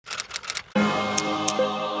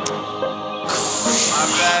My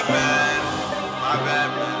bad, man. My bad,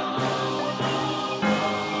 man.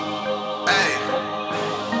 Hey.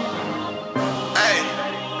 Hey.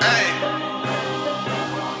 Hey.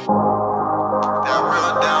 That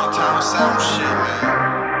real downtown sound shit, man.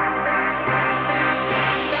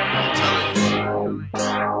 I'm telling you.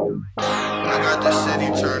 I got the city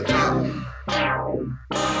turned up.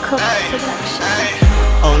 Hey. Hey.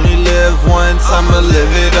 Only live once, I'ma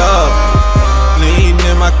live it up. Lean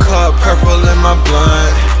in my cup, purple in my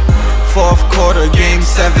blunt. Fourth quarter, game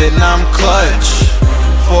 7, I'm clutch.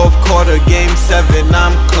 Fourth quarter, game 7,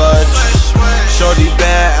 I'm clutch. Shorty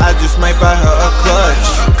bad, I just might buy her a clutch.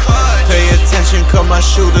 Pay attention, cause my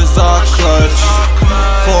shooters are clutch.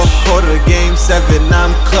 Fourth quarter, game 7,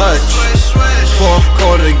 I'm clutch. Fourth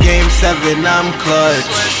quarter, game 7, I'm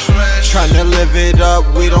clutch. Tryna live it up,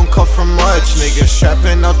 we don't come from much. Niggas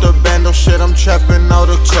trapping out the bando shit, I'm trapping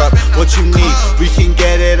out the cup. What you need, we can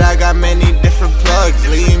get it, I got many different plugs.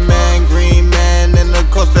 Lean man, green man, and of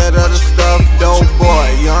course that other stuff. Dope boy,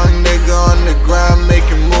 young nigga on the ground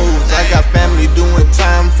making moves. I got family doing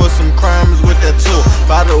time for some crimes with that tool.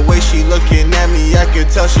 By the way she looking at me, I can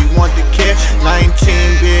tell she want the kid. 19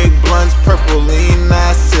 big blunts, purple lean,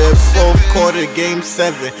 I sip. Fourth quarter, game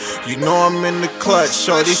 7, you know I'm in the clutch.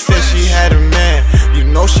 Shorty said she had a man, you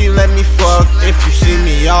know she let me fuck. If you see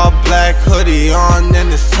me all black, hoodie on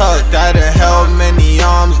and it's tucked. I done held many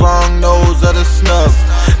arms, long nose of the snuff.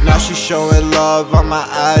 Now she showing love on my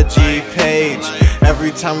IG page.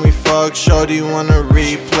 Every time we fuck, shorty wanna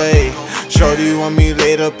replay. Shorty want me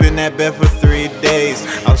laid up in that bed for 3 days.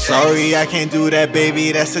 I'm sorry I can't do that,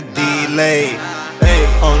 baby, that's a delay. Hey,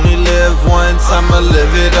 only live once, I'ma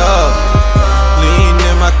live it up. Lean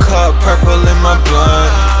in my cup, purple in my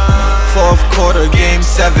blunt. Fourth quarter, game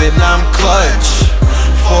 7, I'm clutch.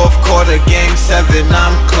 Fourth quarter, game 7,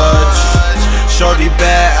 I'm clutch. Shorty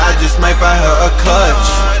bad, I just might buy her a clutch.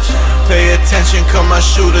 Pay attention, cause my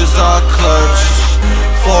shooters are clutch.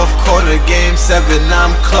 Fourth quarter, game 7,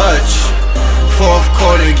 I'm clutch. Fourth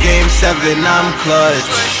quarter, game 7, I'm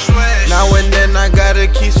clutch. Now and then I gotta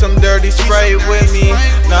keep some dirty Sprite with me.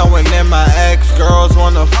 Now and then my ex-girls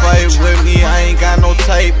wanna fight with me. I ain't got no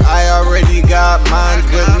type, I already got mines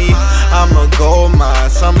with me. I'm a gold mine,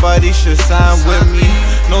 somebody should sign with me.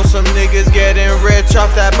 Know some niggas getting rich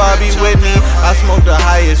off that Bobby Whitney. I smoke the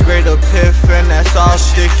highest grade of piff and that's all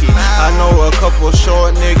sticky. I know a couple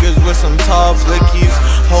short niggas with some tall blickies.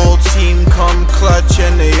 Whole team come clutch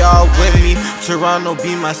and they all with me. Toronto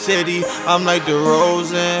be my city, I'm like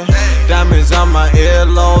DeRozan. Diamonds on my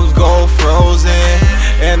earlobes, gold frozen.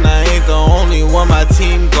 And I ain't the only one, my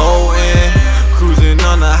team going. Cruising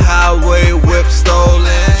on the highway, whip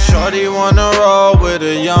stolen. Shorty wanna roll with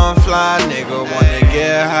a young fly nigga. Wanna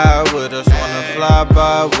get high with us, wanna fly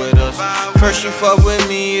by with us. First she fuck with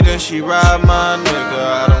me, then she ride my nigga.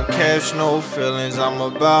 I don't catch no feelings, I'm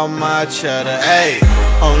about my cheddar. Ayy,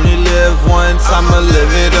 only live once, I'ma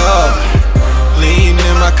live it up. Lean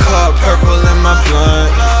in my cup, purple in my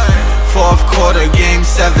blunt. Fourth quarter, game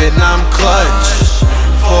 7, I'm clutch.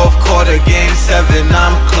 Fourth quarter, game 7,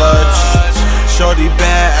 I'm clutch. Shorty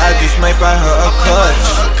bad, I just might buy her a clutch.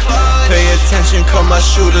 Pay attention, cause my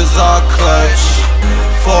shooters are clutch.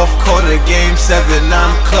 Fourth quarter, game 7,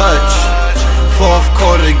 I'm clutch. Fourth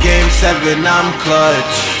quarter, game 7, I'm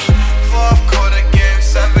clutch.